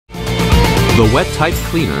The wet type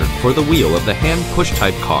cleaner for the wheel of the hand push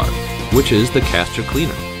type car, which is the Caster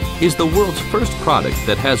Cleaner, is the world's first product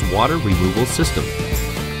that has water removal system.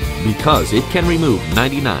 Because it can remove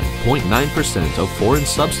 99.9% of foreign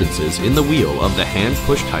substances in the wheel of the hand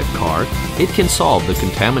push type car, it can solve the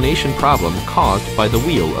contamination problem caused by the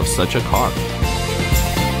wheel of such a car.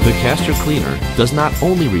 The Caster Cleaner does not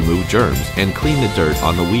only remove germs and clean the dirt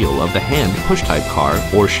on the wheel of the hand push type car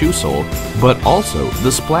or shoe sole, but also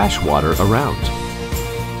the splash water around.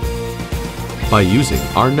 By using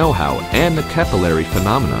our know-how and the capillary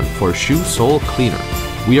phenomenon for shoe sole cleaner,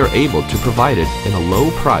 we are able to provide it in a low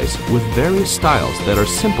price with various styles that are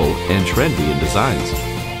simple and trendy in designs.